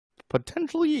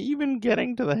potentially even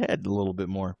getting to the head a little bit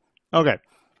more. Okay,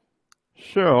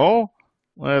 so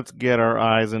let's get our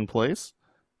eyes in place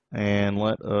and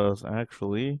let us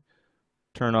actually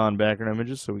turn on background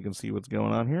images so we can see what's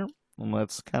going on here. And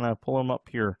let's kind of pull them up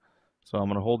here. So I'm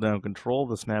going to hold down Control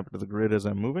to snap it to the grid as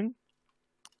I'm moving.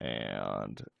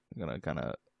 And I'm going to kind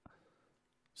of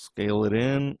scale it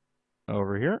in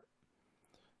over here.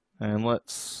 And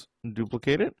let's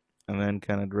duplicate it and then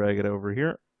kind of drag it over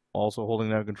here. Also holding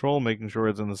down Control, making sure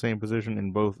it's in the same position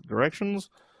in both directions.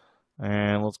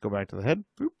 And let's go back to the head.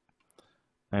 Boop.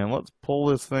 And let's pull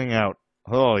this thing out.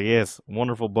 Oh, yes.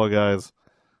 Wonderful bug eyes.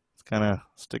 Let's kind of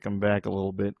stick them back a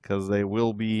little bit because they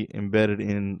will be embedded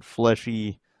in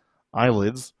fleshy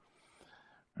eyelids.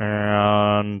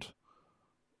 And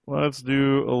let's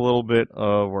do a little bit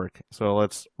of work. So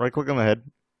let's right click on the head.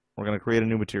 We're going to create a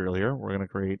new material here. We're going to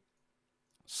create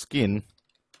skin.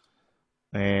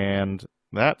 And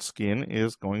that skin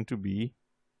is going to be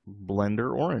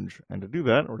Blender Orange. And to do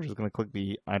that, we're just going to click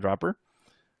the eyedropper,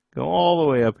 go all the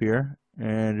way up here,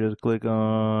 and just click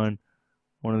on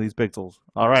one of these pixels.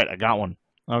 All right, I got one.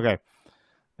 Okay.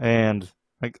 And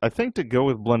I think to go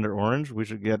with Blender Orange, we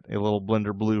should get a little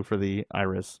Blender Blue for the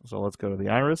iris. So let's go to the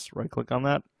iris, right click on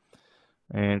that,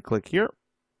 and click here.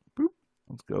 Boop.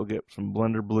 Let's go get some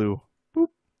Blender Blue. Boop.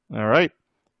 All right.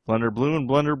 Blender Blue and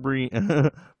Blender Green.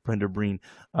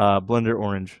 Blender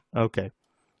Orange. Okay.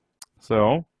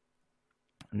 So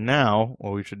now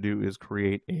what we should do is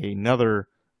create another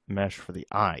mesh for the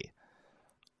eye.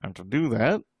 And to do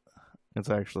that, it's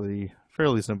actually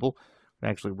fairly simple. We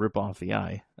can actually rip off the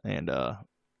eye, and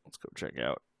let's go check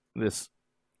out this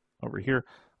over here.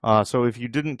 So if you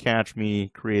didn't catch me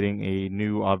creating a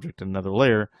new object in another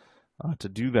layer, to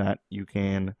do that, you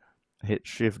can hit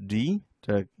Shift D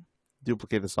to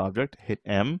duplicate this object, hit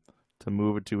M to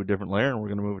move it to a different layer, and we're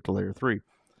going to move it to layer 3.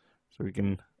 So we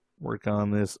can work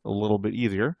on this a little bit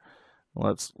easier.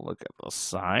 Let's look at the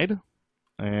side.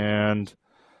 And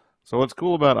so what's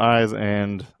cool about eyes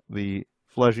and the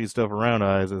fleshy stuff around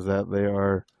eyes is that they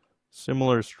are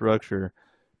similar structure.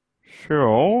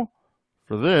 So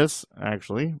for this,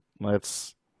 actually,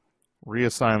 let's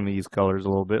reassign these colors a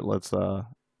little bit. Let's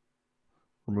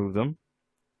remove them.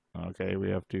 Okay,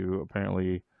 we have to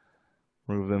apparently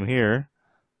remove them here.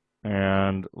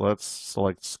 And let's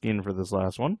select skin for this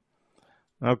last one.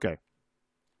 Okay.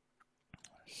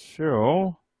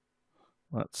 So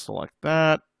let's select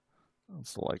that.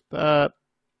 Let's select that.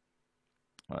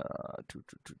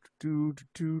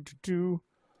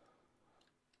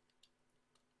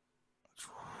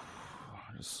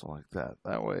 Just select that.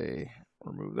 That way,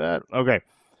 remove that. Okay.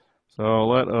 So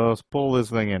let us pull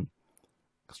this thing in.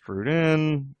 Extrude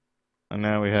in. And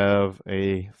now we have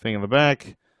a thing in the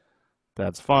back.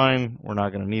 That's fine. We're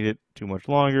not going to need it too much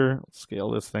longer. Let's scale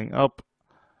this thing up.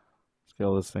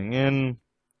 Scale this thing in.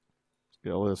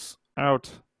 Scale this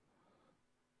out.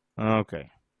 Okay.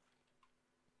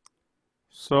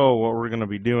 So what we're going to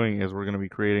be doing is we're going to be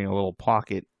creating a little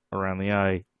pocket around the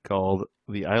eye called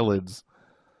the eyelids.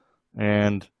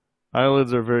 And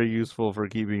eyelids are very useful for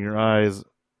keeping your eyes,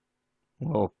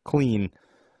 well, clean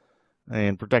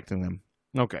and protecting them.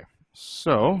 Okay,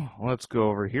 so let's go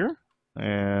over here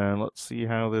and let's see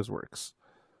how this works.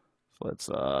 So let's,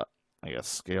 I guess,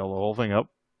 scale the whole thing up.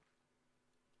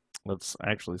 Let's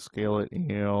actually scale it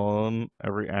in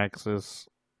every axis.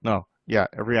 No, yeah,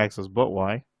 every axis but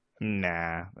Y.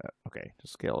 Nah, okay,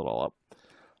 just scale it all up.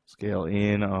 Scale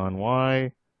in on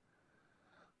Y.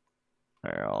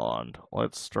 And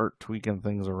let's start tweaking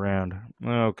things around.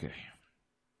 Okay.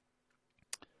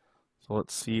 So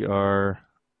let's see our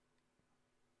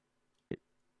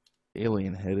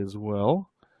alien head as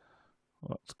well.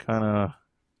 Let's kind of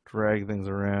drag things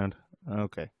around.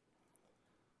 Okay.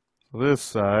 So this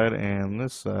side and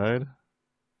this side.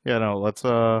 Yeah, no, let's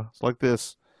select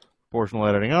this. Proportional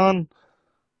editing on.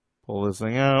 Pull this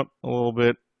thing out a little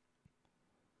bit.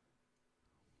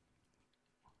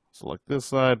 Select this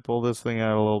side, pull this thing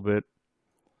out a little bit.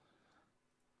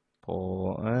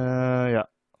 Pull, yeah.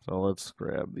 So let's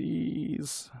grab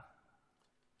these.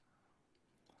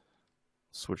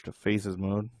 Switch to faces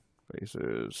mode.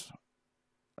 Faces.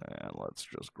 And let's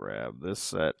just grab this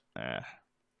set.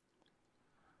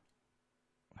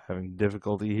 Having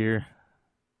difficulty here.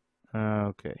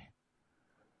 Okay.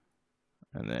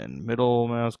 And then middle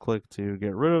mouse click to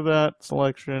get rid of that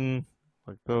selection.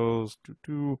 Like those.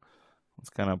 Let's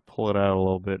kind of pull it out a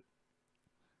little bit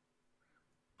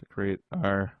to create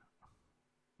our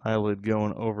eyelid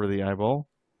going over the eyeball.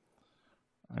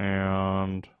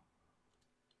 And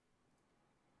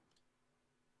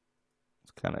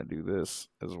let's kind of do this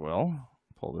as well.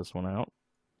 Pull this one out.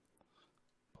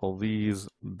 pull these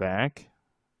back.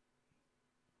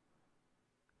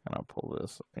 And I'll pull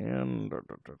this in.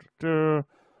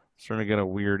 Starting to get a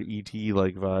weird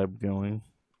ET-like vibe going.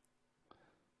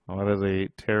 Oh, that is a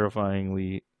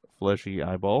terrifyingly fleshy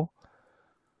eyeball.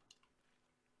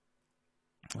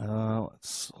 Let's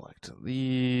select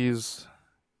these.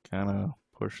 Kind of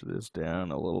push this down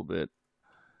a little bit.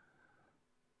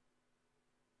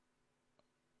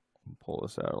 Pull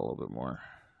this out a little bit more.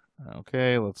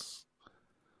 Okay, let's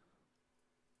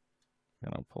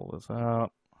kind of pull this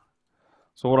out.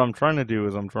 So what I'm trying to do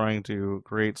is I'm trying to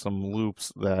create some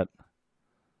loops that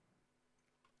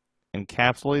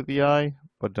encapsulate the eye,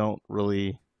 but don't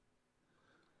really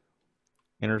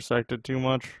intersect it too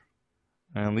much.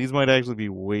 And these might actually be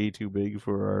way too big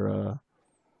for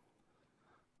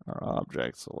our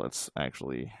object. So let's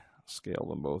actually scale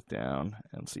them both down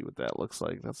and see what that looks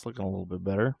like. That's looking a little bit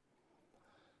better.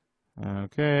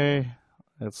 Okay,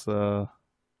 let's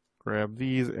grab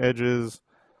these edges.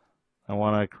 I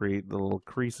want to create the little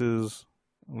creases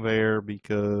there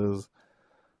because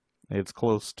it's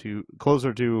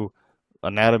closer to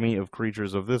anatomy of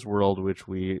creatures of this world, which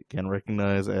we can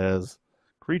recognize as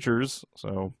creatures.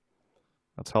 So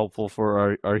that's helpful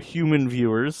for our human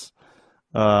viewers.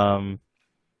 Let's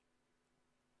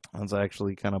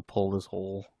actually kind of pull this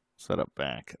whole setup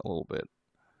back a little bit.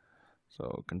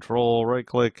 So Control, right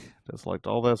click to select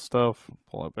all that stuff,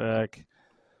 pull it back,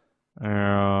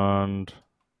 and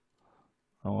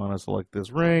I want to select this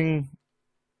ring,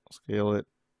 scale it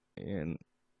in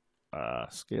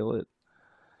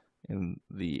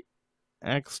the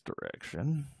X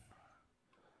direction.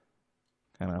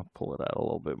 Kind of pull it out a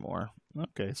little bit more.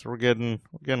 Okay, so we're getting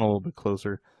a little bit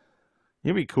closer.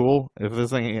 It'd be cool if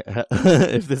this thing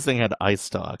if this thing had eye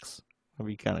stalks. That'd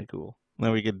be kind of cool.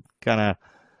 Then we could kind of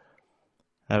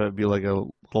have it be like a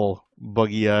little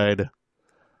buggy-eyed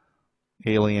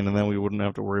alien, and then we wouldn't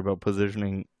have to worry about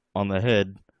positioning on the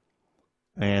head,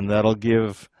 and that'll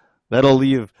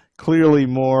leave clearly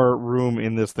more room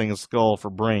in this thing's skull for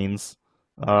brains.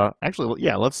 Actually,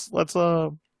 yeah, let's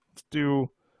do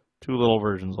two little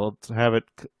versions. Let's have it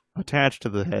attached to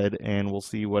the head, and we'll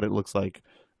see what it looks like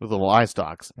with little eye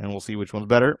stalks, and we'll see which one's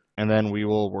better, and then we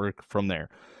will work from there.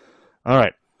 All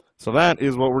right, so that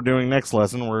is what we're doing next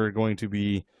lesson. We're going to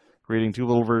be creating two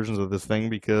little versions of this thing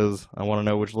because I want to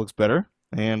know which looks better,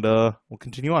 and we'll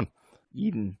continue on.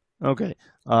 Eden. Okay,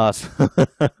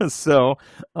 so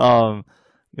I'm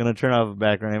going to turn off the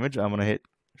background image. I'm going to hit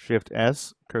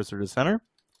Shift-S, cursor to center,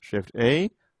 Shift-A,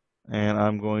 and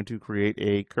I'm going to create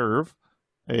a curve,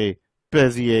 a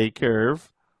Bezier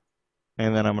curve,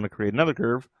 and then I'm going to create another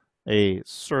curve, a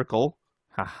circle,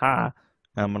 haha.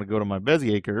 I'm going to go to my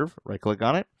Bezier curve, right-click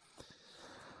on it,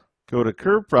 go to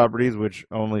curve properties, which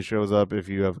only shows up if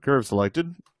you have a curve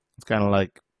selected. It's kind of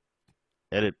like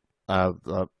edit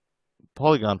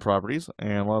polygon properties,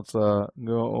 and let's go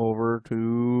over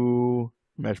to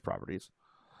mesh properties.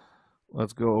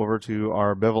 Let's go over to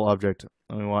our bevel object,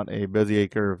 and we want a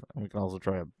Bezier curve, and we can also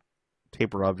try a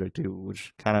taper object too,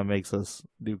 which kind of makes us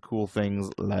do cool things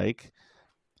like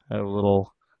have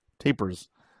little tapers.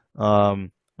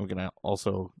 We can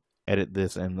also edit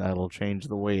this, and that'll change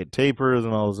the way it tapers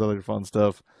and all this other fun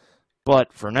stuff.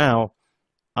 But for now,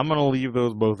 I'm going to leave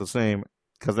those both the same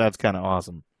because that's kind of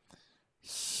awesome.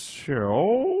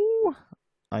 So,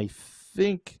 I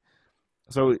think,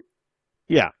 so,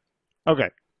 yeah. Okay,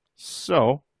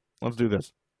 so let's do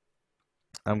this.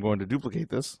 I'm going to duplicate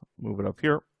this, move it up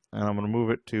here, and I'm going to move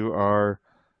it to our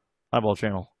eyeball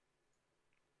channel.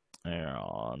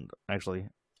 And actually,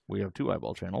 we have two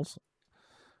eyeball channels,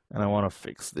 and I want to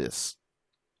fix this.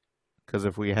 Because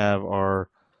if we have our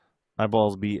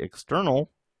eyeballs be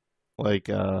external, like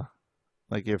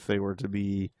if they were to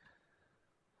be,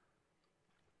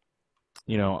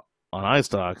 you know, on eye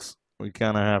stalks, we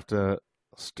kind of have to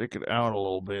stick it out a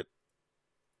little bit.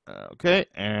 Okay,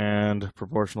 and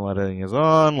proportional editing is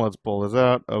on. Let's pull this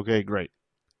out. Okay, great.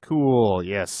 Cool,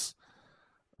 yes.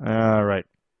 All right.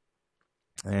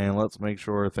 And let's make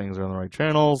sure things are on the right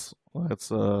channels.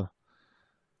 Let's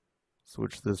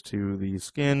switch this to the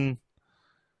skin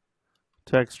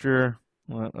texture.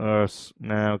 Let us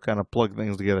now kind of plug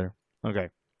things together. Okay,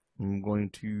 I'm going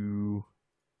to,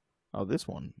 oh, this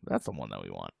one, that's the one that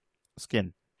we want,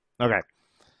 skin. Okay,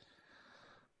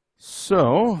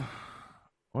 so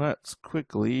let's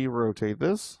quickly rotate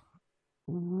this.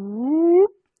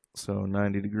 So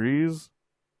 90 degrees,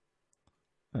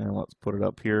 and let's put it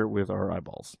up here with our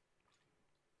eyeballs.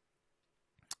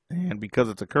 And because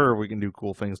it's a curve, we can do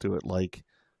cool things to it, like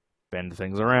bend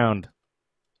things around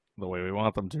the way we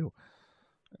want them to.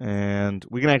 And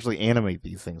we can actually animate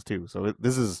these things too. So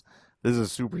this is This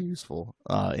is super useful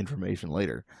information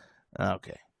later.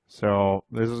 Okay, so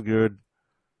this is good.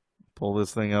 Pull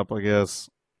this thing up, I guess.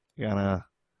 Gonna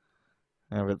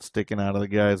have it sticking out of the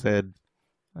guy's head.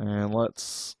 And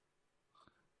let's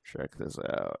check this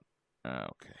out.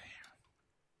 Okay.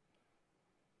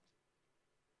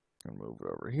 Gonna move it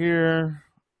over here.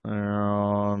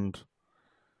 And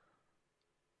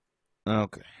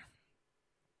okay.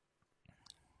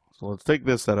 So let's take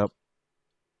this setup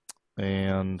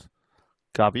and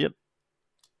copy it.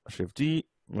 Shift D,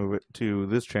 move it to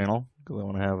this channel because I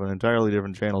want to have an entirely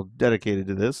different channel dedicated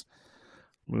to this.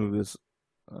 Move this.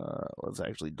 Let's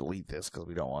actually delete this because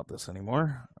we don't want this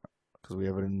anymore because we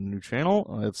have it in a new channel.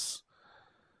 Let's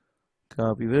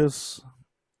copy this.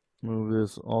 Move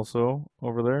this also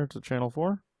over there to channel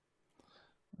 4.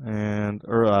 And,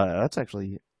 that's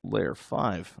actually layer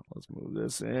 5. Let's move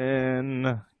this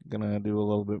in. Gonna do a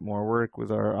little bit more work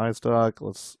with our eye stock.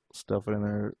 Let's stuff it in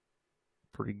there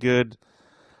pretty good.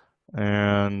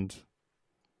 And,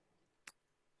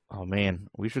 oh man,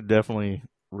 we should definitely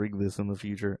rig this in the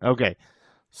future. Okay,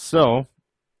 so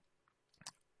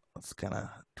let's kind of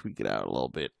tweak it out a little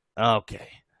bit. Okay,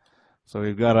 so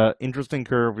we've got an interesting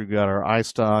curve. We've got our eye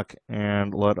stock,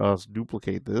 and let us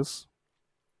duplicate this.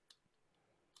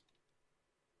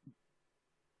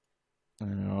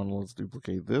 And let's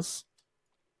duplicate this.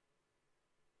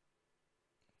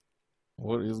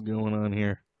 What is going on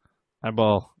here?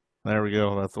 Eyeball. There we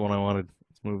go. That's the one I wanted.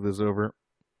 Let's move this over.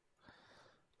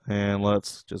 And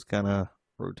let's just kind of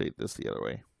rotate this the other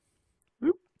way.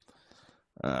 Whoop.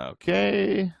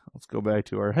 Okay. Let's go back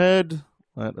to our head.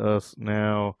 Let us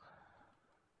now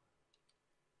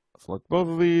select both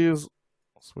of these.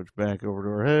 Switch back over to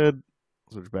our head.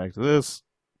 Switch back to this.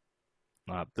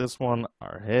 Not this one.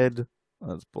 Our head.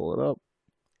 Let's pull it up.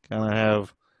 Kind of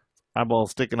have eyeball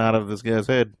sticking out of this guy's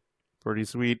head. Pretty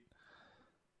sweet.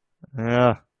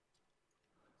 Yeah.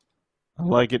 I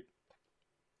like it.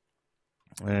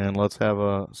 And let's have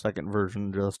a second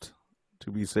version just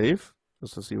to be safe,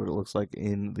 just to see what it looks like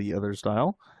in the other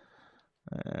style.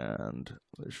 And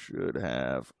this should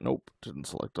have, nope, didn't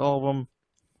select all of them.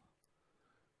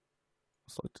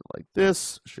 Select it like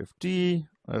this, Shift D.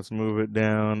 Let's move it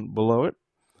down below it.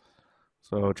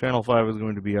 So channel 5 is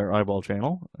going to be our eyeball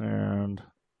channel. And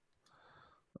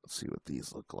let's see what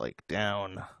these look like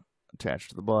down, attached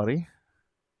to the body.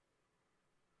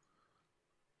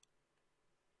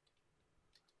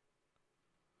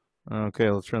 Okay,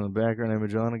 let's turn the background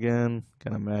image on again,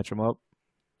 kind of match them up.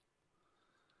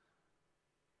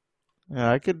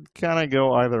 Yeah, I could kind of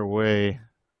go either way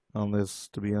on this,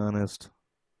 to be honest.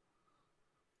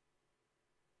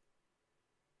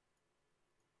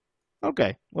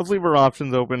 Okay, let's leave our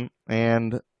options open,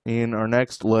 and in our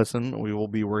next lesson, we will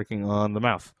be working on the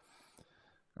mouth.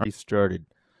 Already started.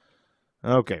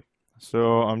 Okay,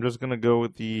 so I'm just going to go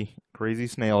with the crazy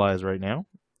snail eyes right now.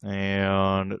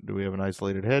 And do we have an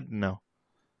isolated head? No.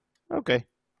 Okay,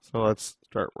 so let's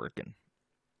start working.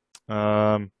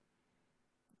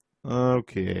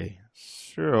 Okay,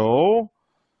 so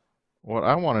what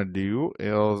I want to do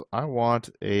is I want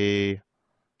a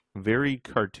very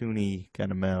cartoony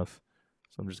kind of mouth.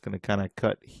 So I'm just going to kind of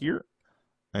cut here,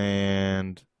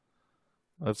 and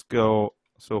let's go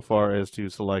so far as to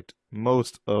select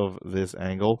most of this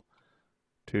angle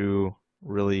to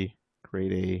really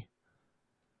create a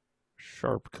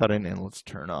sharp cut in, and let's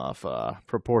turn off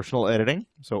proportional editing.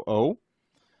 So O,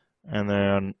 and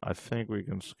then I think we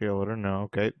can scale it or no.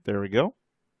 Okay, there we go.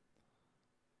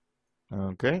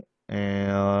 Okay,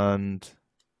 and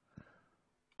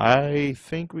I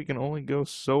think we can only go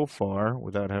so far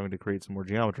without having to create some more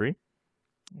geometry.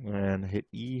 And hit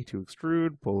E to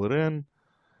extrude, pull it in,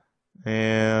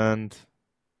 and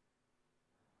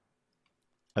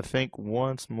I think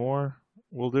once more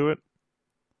we'll do it.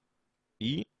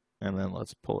 E, and then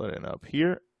let's pull it in up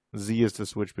here. Z is to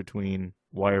switch between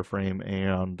wireframe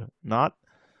and not.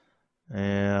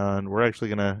 And we're actually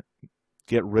going to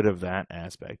get rid of that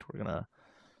aspect. We're going to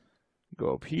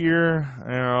go up here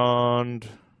and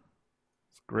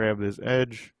let's grab this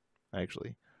edge.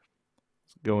 Actually,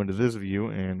 let's go into this view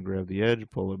and grab the edge,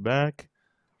 pull it back.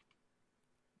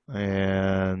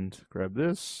 And grab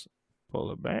this,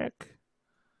 pull it back.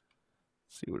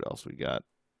 See what else we got.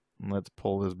 And let's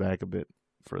pull this back a bit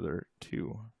further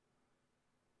too.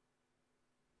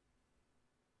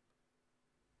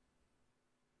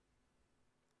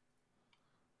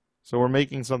 So we're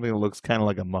making something that looks kind of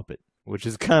like a Muppet, which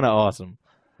is kind of awesome.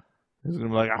 It's going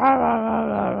to be like, ah, ah,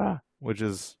 ah, ah, which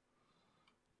is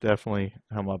definitely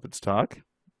how Muppets talk.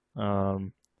 By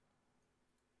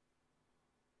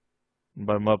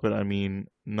Muppet, I mean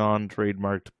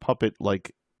non-trademarked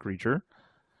puppet-like creature.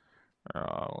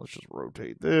 Let's just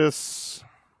rotate this.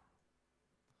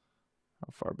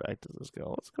 How far back does this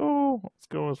go? Let's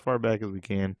go as far back as we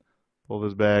can. Pull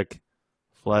this back,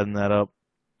 flatten that up.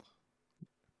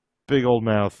 Big old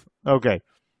mouth. Okay.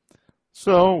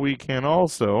 So we can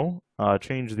also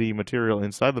change the material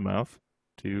inside the mouth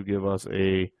to give us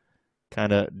a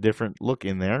kind of different look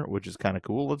in there, which is kind of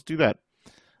cool. Let's do that.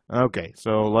 Okay,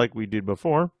 so like we did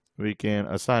before, we can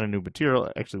assign a new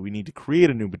material. Actually, we need to create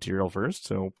a new material first.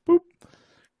 So boop,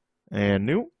 and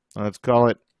new. Let's call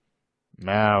it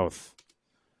mouth.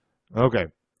 Okay,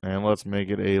 and let's make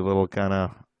it a little kind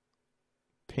of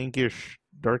pinkish,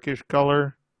 darkish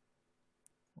color,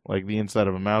 like the inside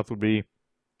of a mouth would be.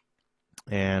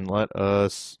 And let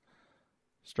us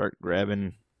start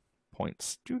grabbing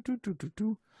points.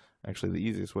 Actually, the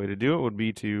easiest way to do it would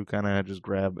be to kind of just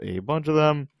grab a bunch of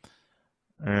them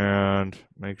and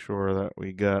make sure that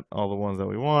we got all the ones that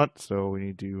we want. So we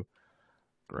need to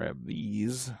grab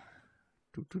these.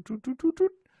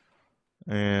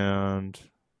 And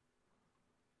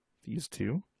these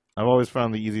two. I've always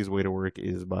found the easiest way to work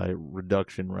is by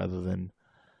reduction rather than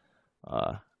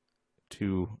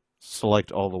to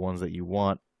select all the ones that you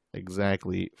want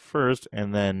exactly first,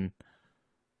 and then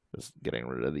just getting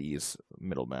rid of these.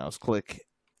 Middle mouse click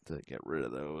to get rid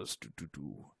of those. Get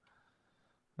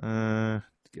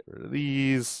rid of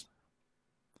these.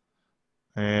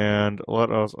 And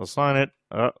let us assign it.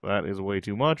 That is way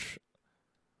too much.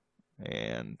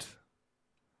 And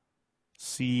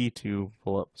C to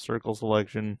pull up circle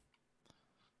selection.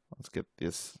 Let's get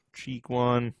this cheek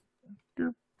one.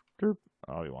 Derp, derp.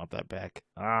 Oh, we want that back.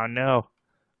 Ah, no.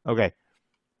 Okay.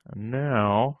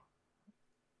 Now.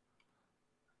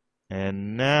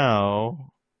 And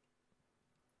now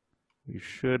we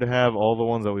should have all the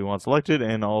ones that we want selected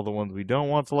and all the ones we don't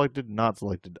want selected, not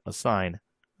selected. Assign.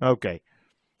 Okay.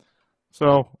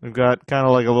 So we've got kind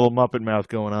of like a little Muppet mouth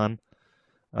going on,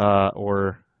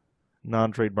 or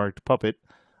non-trademarked puppet.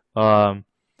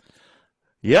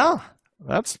 Yeah,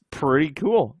 that's pretty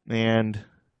cool. And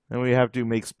then we have to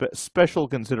make special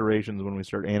considerations when we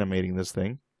start animating this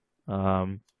thing.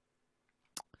 But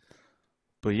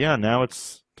yeah, now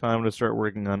it's time to start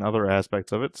working on other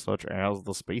aspects of it, such as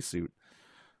the spacesuit.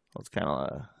 Let's kind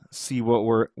of see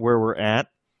where we're at.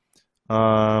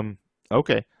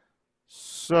 Okay,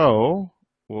 so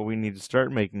what we need to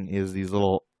start making is these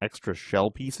little extra shell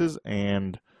pieces,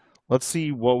 and let's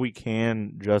see what we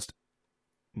can just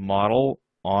model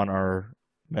on our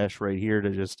mesh right here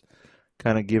to just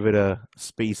kind of give it a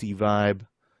spacey vibe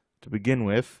to begin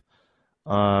with.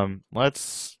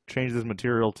 Let's change this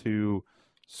material to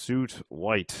suit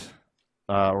white,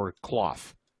 or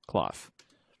cloth.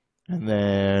 And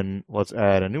then let's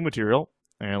add a new material,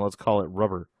 and let's call it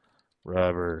rubber.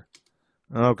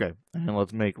 Okay, and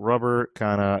let's make rubber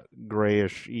kind of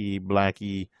grayish-y,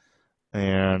 blacky,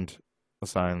 and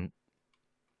assign.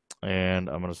 And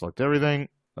I'm going to select everything,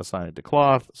 assign it to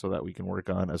cloth, so that we can work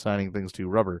on assigning things to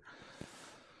rubber.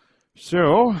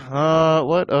 So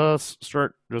let us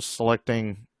start just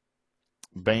selecting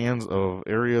bands of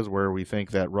areas where we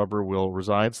think that rubber will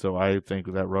reside. So I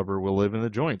think that rubber will live in the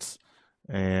joints.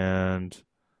 And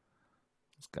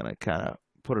it's going to kind of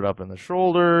put it up in the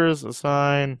shoulders,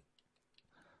 assign.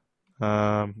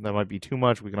 That might be too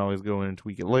much. We can always go in and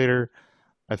tweak it later.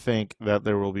 I think that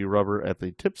there will be rubber at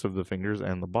the tips of the fingers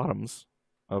and the bottoms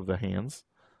of the hands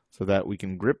so that we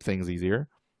can grip things easier.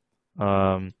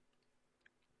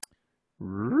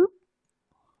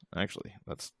 Actually,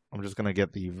 I'm just going to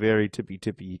get the very tippy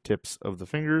tips of the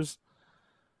fingers.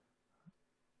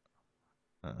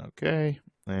 Okay,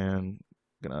 and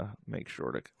gonna make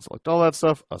sure to select all that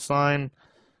stuff, assign.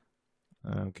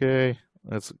 Okay,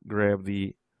 let's grab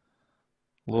the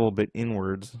little bit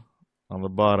inwards on the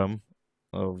bottom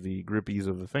of the grippies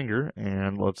of the finger,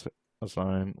 and let's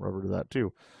assign rubber to that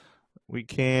too. We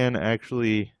can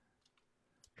actually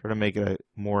try to make it a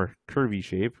more curvy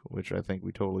shape, which I think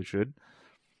we totally should.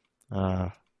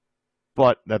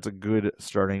 But that's a good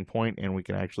starting point, and we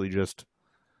can actually just,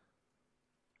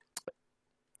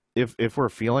 if we're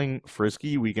feeling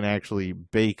frisky, we can actually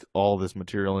bake all this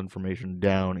material information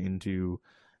down into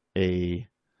a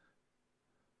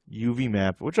UV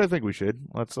map, which I think we should.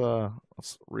 Let's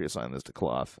reassign this to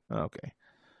cloth. Okay.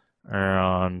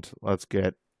 And let's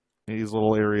get these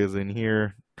little areas in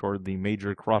here toward the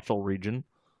major crotchal region,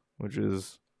 which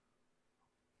is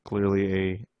clearly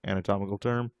a anatomical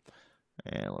term.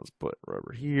 And let's put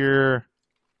rubber here.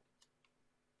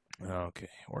 Okay,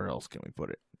 where else can we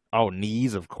put it? Oh,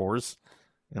 knees, of course,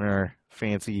 in our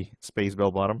fancy space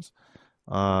bell bottoms.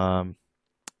 The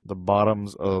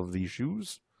bottoms of the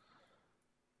shoes.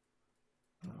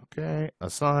 Okay,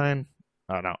 assign.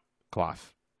 Oh, no.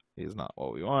 cloth is not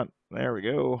what we want. There we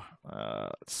go.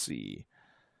 Let's see.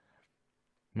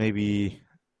 Maybe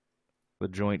the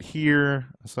joint here,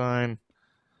 assign.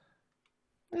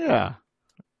 Yeah,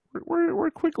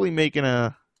 we're quickly making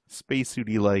a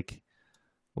spacesuity like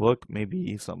look.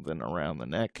 Maybe something around the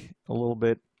neck a little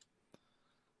bit.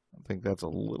 I think that's a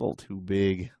little too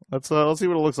big. Let's see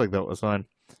what it looks like though. Assign.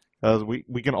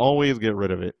 We can always get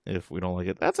rid of it if we don't like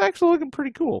it. That's actually looking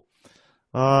pretty cool.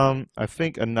 I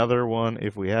think another one,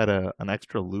 if we had an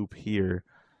extra loop here,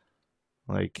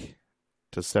 like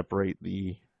to separate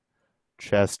the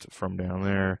chest from down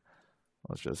there,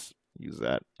 let's just use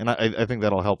that. And I think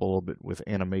that'll help a little bit with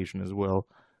animation as well,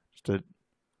 just to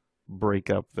break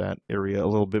up that area a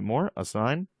little bit more.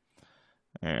 Assign.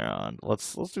 And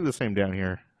let's do the same down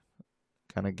here.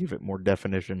 Kind of give it more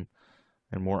definition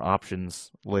and more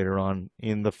options later on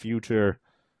in the future.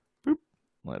 Boop.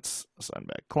 Let's assign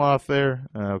back cloth there.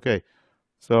 Okay,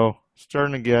 so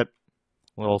starting to get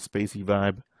a little spacey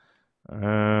vibe.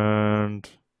 And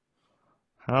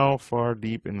how far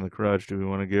deep into the crotch do we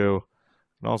want to go?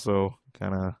 And also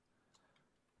kind of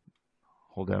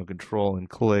hold down control and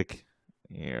click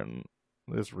in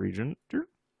this region.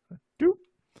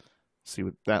 See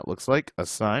what that looks like.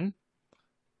 Assign.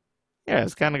 Yeah,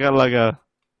 it's kind of got like a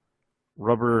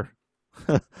rubber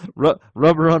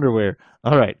rubber underwear.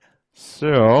 All right.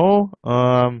 So,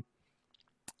 oh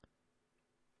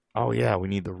yeah, we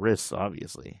need the wrists,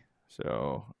 obviously.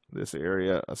 So this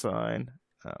area, assign.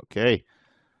 Okay.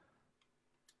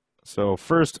 So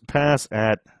first pass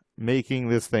at making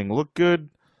this thing look good.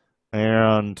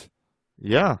 And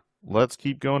yeah, let's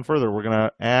keep going further. We're going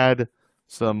to add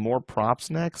some more props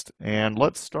next. And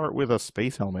let's start with a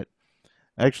space helmet.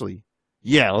 Actually,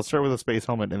 yeah, let's start with a space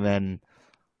helmet. And then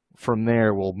from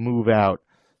there, we'll move out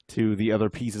to the other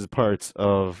pieces, parts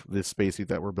of this spacesuit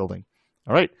that we're building.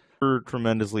 All right. We're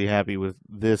tremendously happy with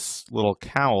this little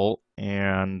cowl.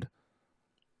 And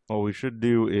what we should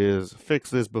do is fix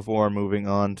this before moving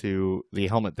on to the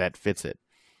helmet that fits it.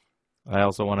 I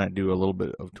also want to do a little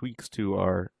bit of tweaks to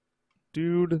our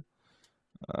dude.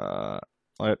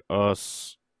 Let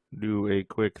us do a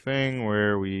quick thing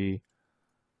where we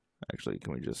actually,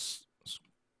 can we just,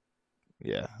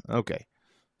 yeah, okay.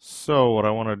 So what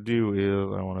I want to do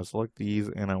is I want to select these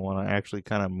and I want to actually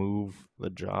kind of move the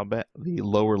jaw back, the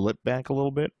lower lip back a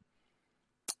little bit.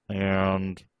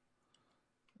 And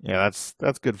yeah,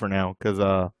 that's good for now, because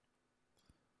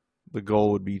the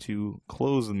goal would be to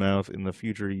close the mouth in the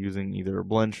future using either a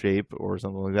blend shape or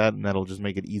something like that, and that'll just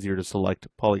make it easier to select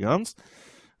polygons.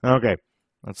 Okay,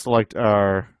 let's select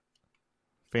our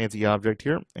fancy object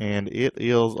here, and it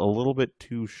is a little bit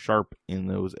too sharp in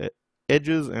those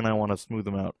edges, and I want to smooth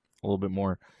them out a little bit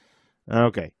more.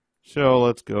 Okay, so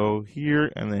let's go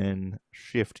here and then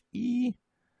Shift E,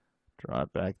 draw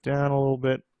it back down a little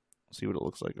bit, see what it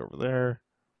looks like over there.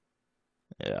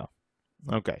 Yeah,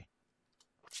 okay.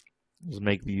 Just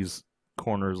make these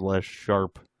corners less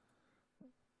sharp,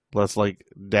 less like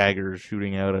daggers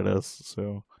shooting out at us.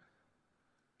 So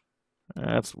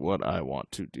that's what I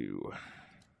want to do.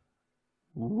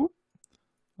 Whoop.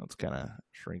 Let's kind of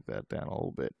shrink that down a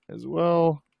little bit as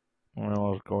well.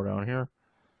 Well, let's go down here.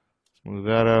 Smooth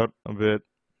that out a bit.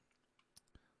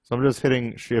 So I'm just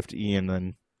hitting Shift E and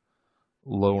then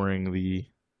lowering the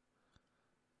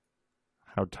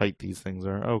how tight these things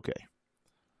are. Okay.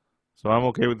 So I'm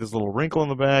okay with this little wrinkle in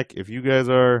the back. If you guys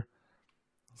are,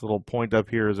 this little point up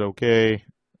here is okay.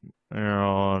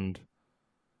 And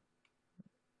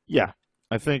yeah,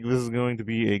 I think this is going to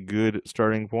be a good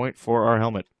starting point for our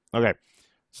helmet. Okay,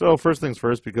 so first things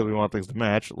first, because we want things to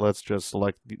match, let's just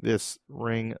select this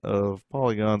ring of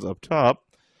polygons up top.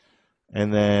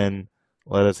 And then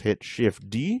let us hit Shift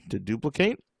D to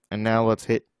duplicate. And now let's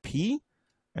hit P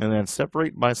and then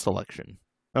separate by selection.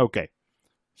 Okay.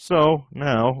 So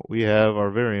now we have our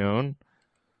very own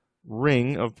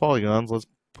ring of polygons. Let's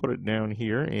put it down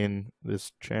here in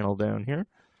this channel down here.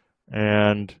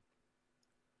 And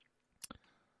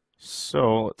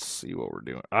so let's see what we're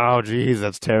doing. Oh, geez,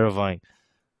 that's terrifying.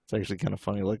 It's actually kind of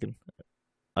funny looking.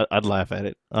 I'd laugh at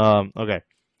it. Okay.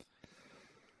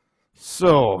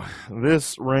 So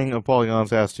this ring of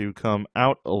polygons has to come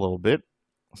out a little bit.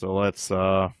 So let's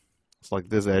select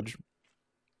this edge,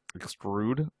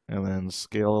 extrude, and then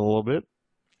scale it a little bit.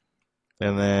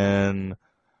 And then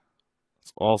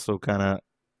it's also kind of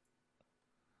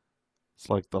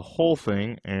select the whole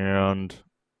thing and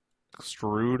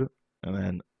extrude, and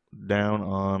then down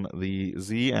on the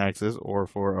Z axis, or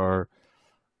for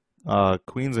our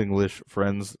Queen's English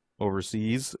friends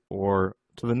overseas or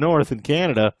to the north in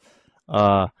Canada,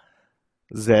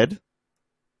 Z.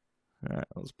 All right,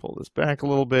 let's pull this back a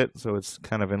little bit so it's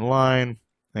kind of in line.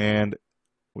 And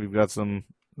we've got some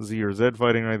Z or Z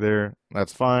fighting right there.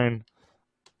 That's fine.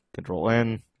 Control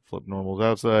N, flip normals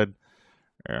outside.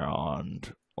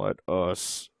 And let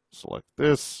us select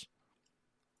this.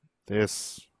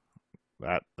 That's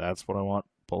what I want.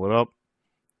 Pull it up.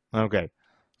 Okay.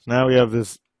 So now we have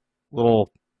this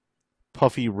little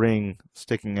puffy ring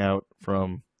sticking out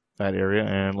from that area,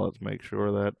 and let's make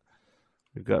sure that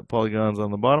we've got polygons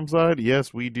on the bottom side.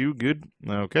 Yes, we do. Good.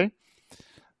 Okay.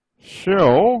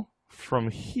 So from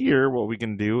here, what we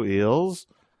can do is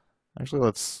actually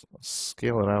let's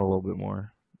scale it out a little bit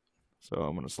more. So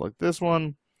I'm going to select this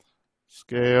one,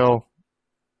 scale.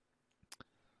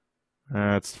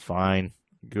 That's fine.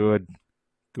 Good.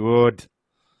 Good.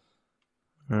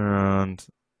 And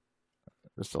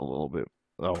just a little bit.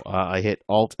 Oh, I hit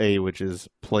Alt-A, which is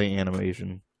play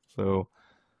animation. So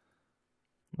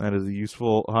that is a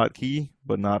useful hotkey,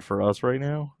 but not for us right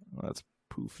now. Let's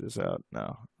poof this out.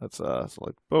 Now, let's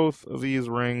select both of these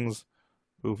rings,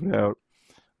 poof it out.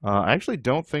 I actually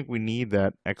don't think we need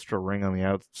that extra ring on the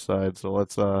outside, so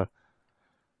let's let's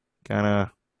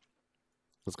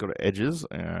go to edges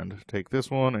and take this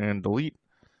one and delete,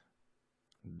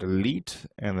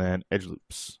 and then edge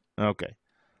loops. Okay.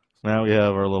 Now we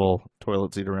have our little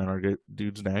toilet seat around our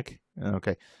dude's neck.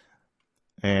 Okay.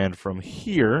 And from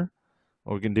here,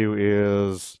 what we can do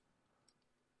is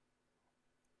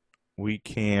we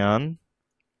can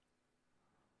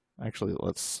actually,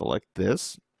 let's select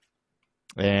this.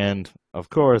 And of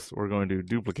course, we're going to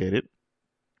duplicate it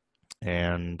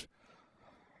and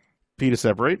P to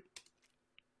separate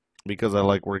because I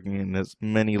like working in as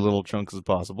many little chunks as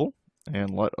possible.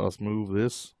 And let us move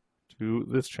this to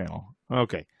this channel.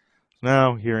 Okay.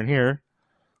 Now, here and here,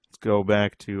 let's go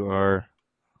back to our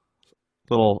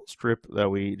little strip that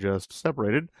we just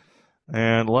separated.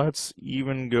 And let's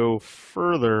even go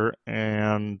further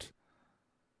and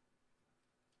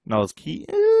now let's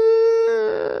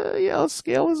yeah, let's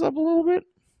scale this up a little bit.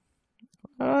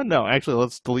 No, actually,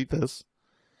 let's delete this.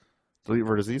 Delete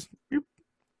vertices.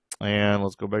 And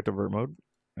let's go back to vert mode.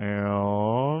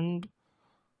 And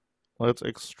let's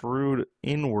extrude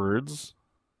inwards.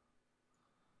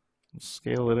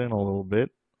 Scale it in a little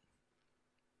bit.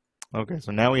 Okay,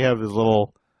 so now we have this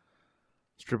little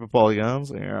strip of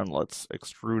polygons, and let's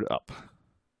extrude up.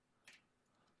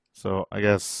 So I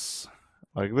guess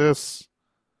like this.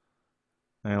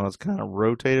 And let's kind of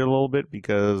rotate it a little bit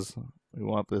because we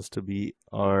want this to be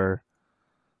our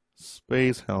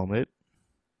space helmet.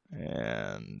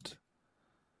 And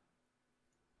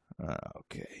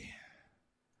okay.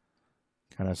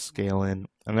 Kind of scale in.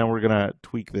 And then we're going to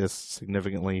tweak this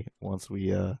significantly once we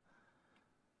get a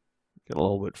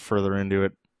little bit further into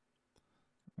it.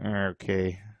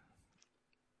 Okay.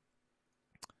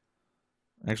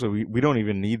 Actually, we don't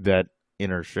even need that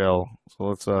inner shell. So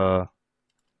let's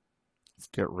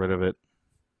get rid of it.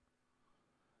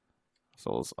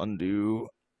 So let's undo.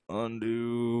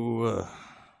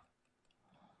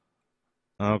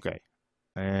 Okay.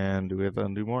 And do we have to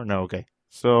undo more? No, okay.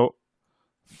 So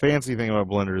fancy thing about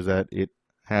Blender is that it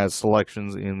has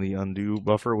selections in the undo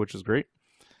buffer, which is great.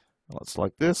 Let's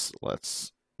select this.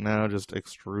 Let's now just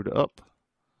extrude up.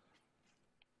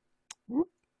 Whoop.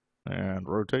 And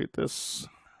rotate this.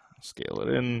 Scale it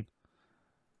in.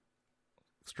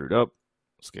 Extrude up.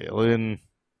 Scale in.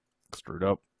 Extrude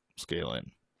up. Scale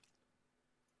in.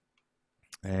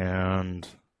 And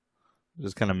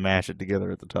just kind of mash it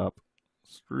together at the top.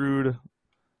 Extrude.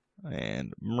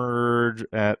 And merge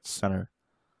at center.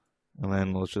 And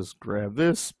then let's just grab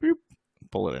this, boop,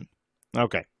 pull it in.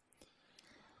 Okay.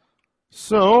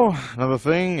 So another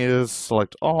thing is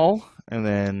select all and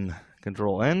then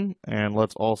Control N, and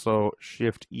let's also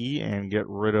Shift E and get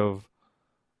rid of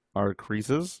our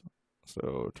creases.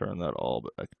 So turn that all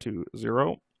back to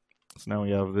 0. So now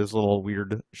we have this little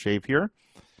weird shape here.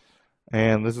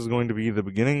 And this is going to be the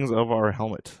beginnings of our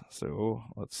helmet. So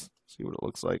let's see what it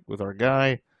looks like with our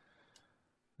guy.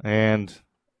 And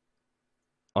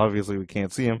obviously we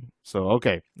can't see him. So,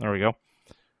 okay, there we go.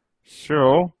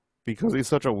 So, because he's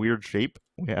such a weird shape,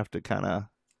 we have to kind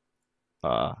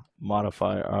of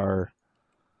modify our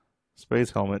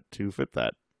space helmet to fit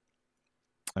that.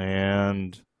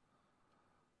 And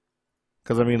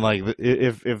because I mean, like,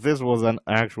 if this was an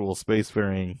actual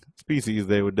spacefaring species,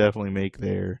 they would definitely make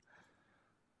their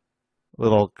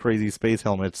little crazy space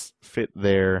helmets fit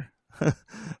their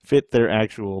fit their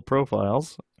actual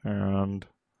profiles. And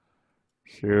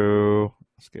so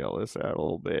scale this out a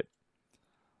little bit.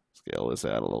 Scale this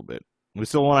out a little bit. We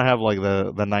still want to have like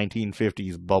the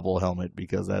 1950s bubble helmet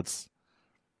because that's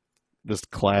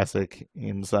just classic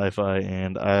in sci-fi,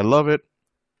 and I love it.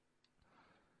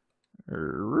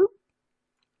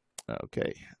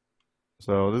 Okay,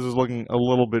 so this is looking a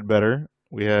little bit better.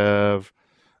 We have,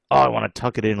 oh, I want to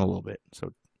tuck it in a little bit.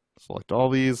 So select all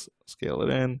these, scale it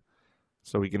in,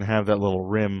 so we can have that little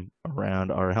rim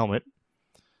around our helmet.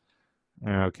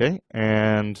 Okay,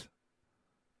 and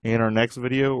in our next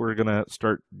video, we're gonna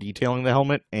start detailing the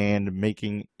helmet and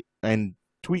making and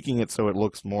tweaking it so it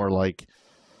looks more like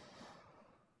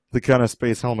the kind of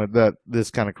space helmet that this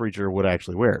kind of creature would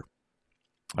actually wear.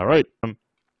 All right,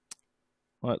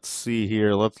 let's see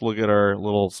here. Let's look at our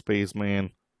little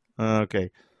spaceman. Okay,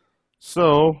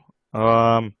 so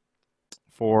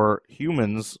for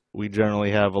humans, we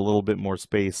generally have a little bit more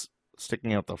space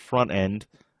sticking out the front end,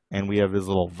 and we have this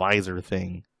little visor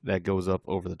thing that goes up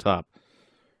over the top.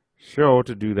 So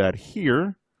to do that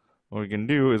here, what we can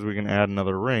do is we can add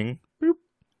another ring, boop,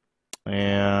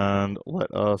 and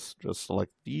let us just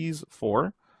select these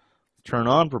four, turn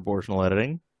on proportional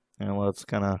editing, and let's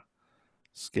kind of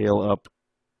scale up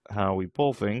how we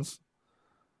pull things,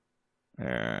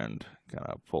 and kind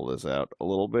of pull this out a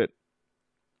little bit.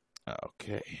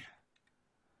 Okay.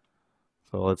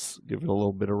 So let's give it a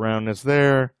little bit of roundness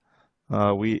there.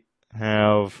 We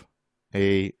have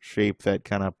a shape that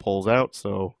kind of pulls out,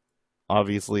 so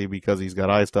obviously because he's got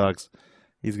eye stalks,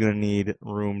 he's going to need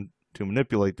room to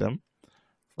manipulate them.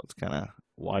 Let's kind of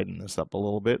widen this up a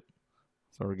little bit.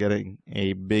 So we're getting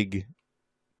a big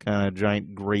kind of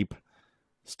giant grape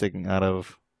sticking out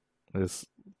of this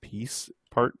piece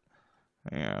part.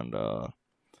 And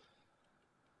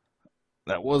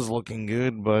that was looking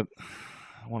good, but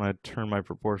I want to turn my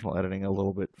proportional editing a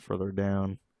little bit further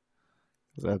down,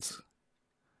 because that's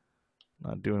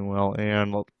not doing well.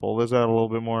 And let's pull this out a little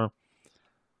bit more,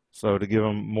 so to give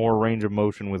him more range of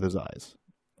motion with his eyes.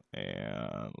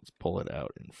 And let's pull it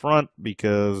out in front,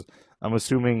 because I'm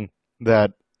assuming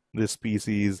that this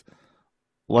species,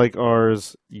 like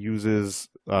ours, uses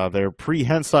their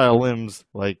prehensile limbs,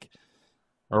 like,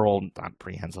 or well, not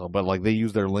prehensile, but like they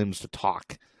use their limbs to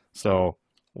talk. So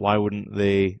why wouldn't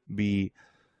they be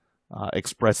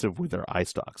expressive with their eye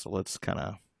stalks? So let's kind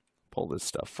of pull this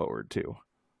stuff forward too.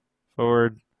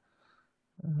 Forward.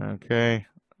 Okay.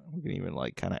 We can even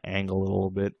like kind of angle it a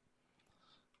little bit.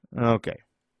 Okay.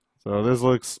 So this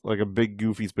looks like a big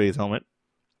goofy space helmet.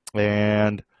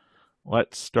 And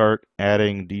let's start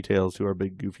adding details to our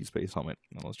big goofy space helmet.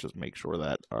 And let's just make sure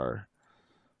that our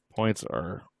points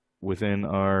are within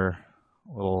our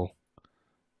little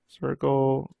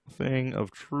circle thing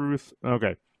of truth.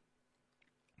 Okay.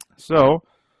 So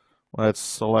let's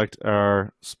select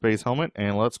our space helmet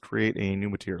and let's create a new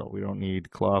material. We don't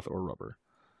need cloth or rubber.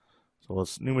 So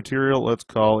let's new material. Let's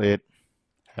call it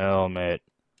helmet.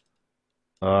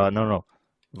 No,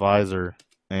 visor.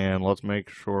 And let's make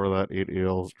sure that it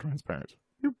is transparent.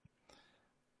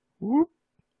 Whoop.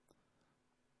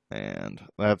 And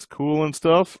that's cool and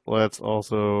stuff. Let's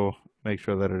also make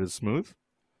sure that it is smooth.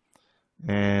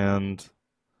 And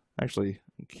actually,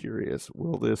 I'm curious,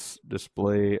 will this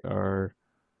display our...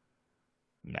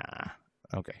 Nah.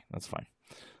 Okay, that's fine.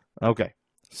 Okay,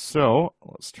 so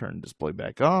let's turn display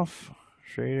back off.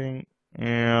 Shading.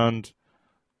 And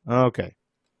okay.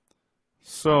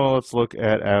 So let's look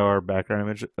at our background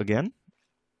image again.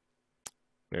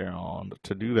 And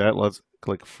to do that, let's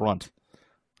click front.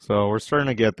 So we're starting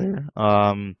to get there.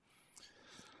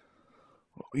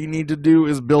 What we need to do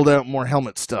is build out more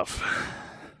helmet stuff,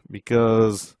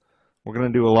 because we're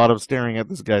going to do a lot of staring at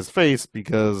this guy's face,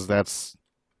 because that's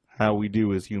how we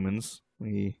do as humans.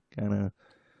 We kind of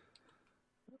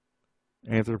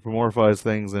anthropomorphize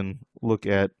things and look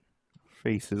at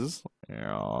faces.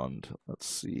 And let's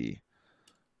see.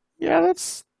 Yeah,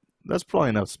 that's probably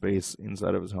enough space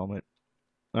inside of his helmet.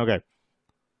 Okay.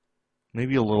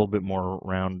 Maybe a little bit more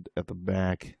round at the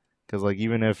back, because like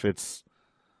even if it's,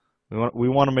 we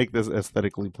want to make this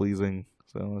aesthetically pleasing,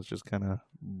 so let's just kind of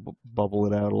bubble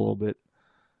it out a little bit.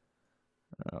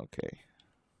 Okay.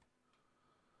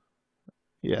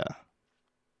 Yeah.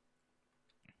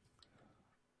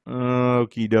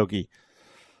 Okie dokie.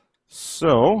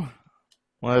 So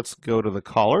let's go to the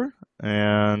collar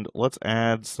and let's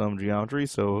add some geometry.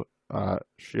 So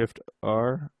Shift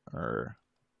R or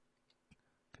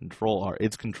Control R.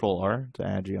 It's Control R to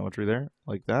add geometry there,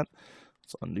 like that.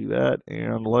 Let's undo that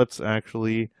and let's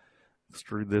actually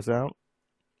extrude this out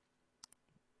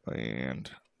and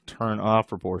turn off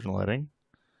proportional editing.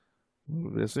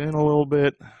 Move this in a little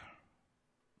bit,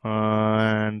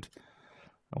 and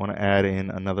I want to add in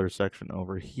another section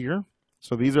over here.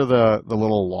 So these are the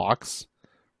little locks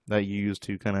that you use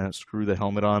to kind of screw the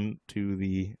helmet on to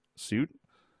the suit.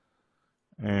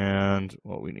 And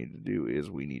what we need to do is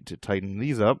we need to tighten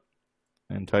these up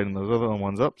and tighten those other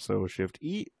ones up. So Shift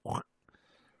E,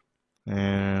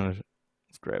 And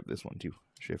let's grab this one too.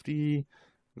 Shift E.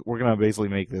 We're going to basically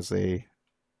make this a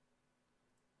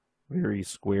very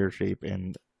square shape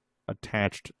and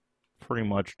attached pretty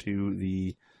much to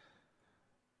the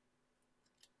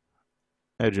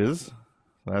edges.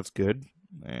 So that's good.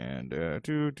 And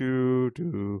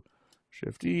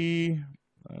Shift E.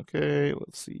 Okay,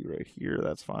 let's see right here.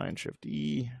 That's fine. Shift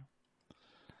E.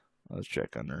 Let's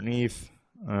check underneath.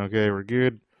 Okay, we're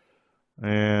good.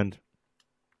 And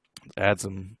add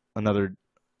another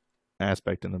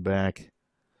aspect in the back.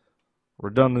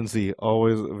 Redundancy,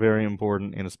 always very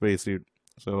important in a spacesuit,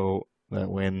 so that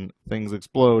when things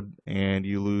explode and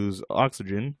you lose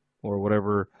oxygen or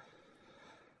whatever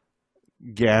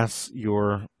gas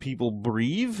your people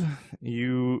breathe,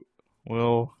 you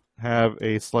will have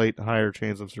a slight higher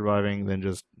chance of surviving than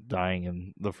just dying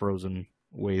in the frozen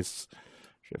wastes.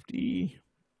 Shift E.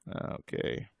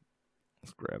 Okay,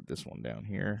 let's grab this one down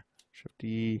here. Shift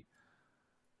E.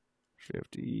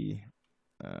 Shift E.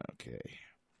 Okay.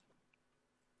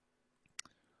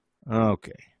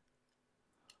 Okay.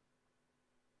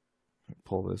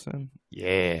 Pull this in.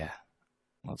 Yeah.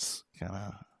 Let's kind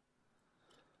of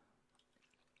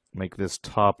make this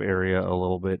top area a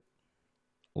little bit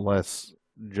less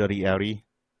jutty outy.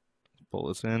 Pull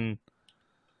this in.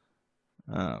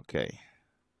 Okay.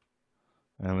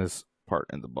 And this part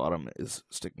at the bottom is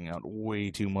sticking out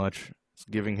way too much. It's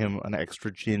giving him an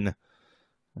extra chin.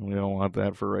 And we don't want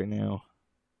that for right now.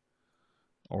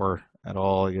 Or at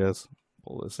all, I guess.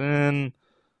 Pull this in.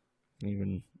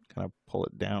 Even kind of pull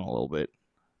it down a little bit.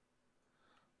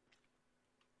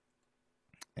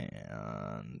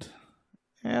 And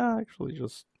yeah, actually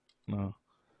just let's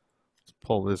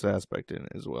pull this aspect in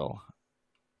as well.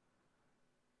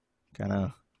 Kind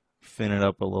of thin it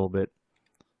up a little bit.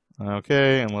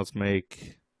 Okay, and let's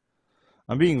make,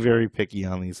 I'm being very picky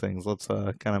on these things. Let's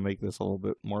kind of make this a little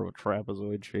bit more of a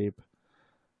trapezoid shape.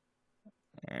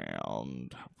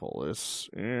 And pull this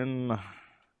in.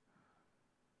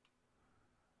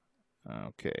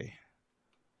 Okay.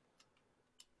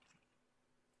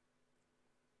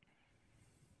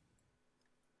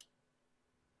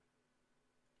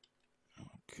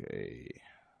 Okay.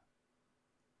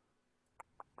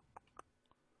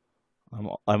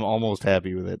 I'm almost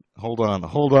happy with it. Hold on.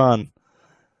 All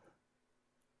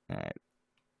right.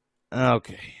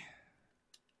 Okay.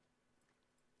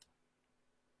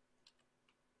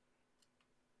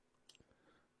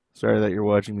 Sorry that you're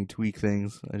watching me tweak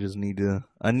things. I just need to.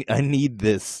 I need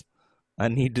this. I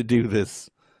need to do this.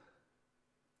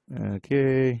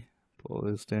 Okay. Pull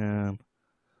this down.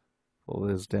 Pull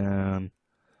this down.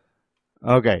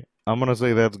 Okay. I'm going to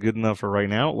say that's good enough for right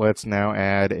now. Let's now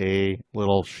add a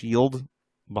little shield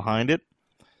behind it.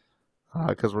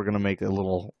 Because we're going to make a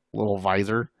little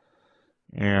visor.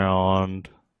 And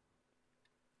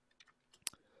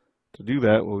to do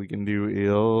that, what we can do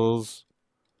is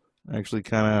actually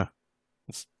kind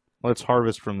of, let's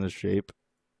harvest from this shape.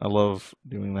 I love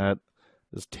doing that.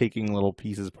 Just taking little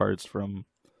parts from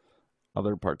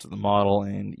other parts of the model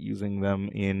and using them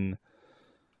in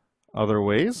other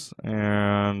ways.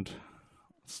 And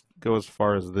let's go as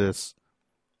far as this.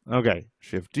 Okay,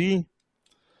 Shift D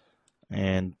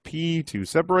and P to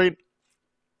separate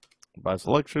by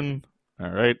selection.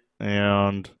 All right,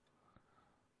 and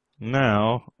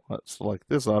now let's select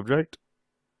this object.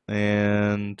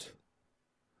 And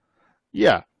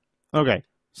yeah, okay.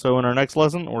 So in our next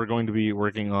lesson, we're going to be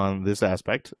working on this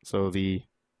aspect. So the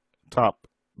top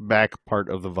back part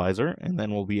of the visor, and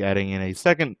then we'll be adding in a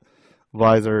second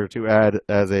visor to add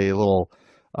as a little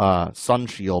sun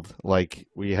shield like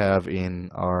we have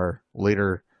in our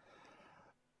later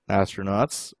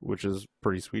astronauts, which is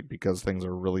pretty sweet because things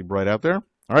are really bright out there.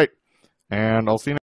 All right, and I'll see you next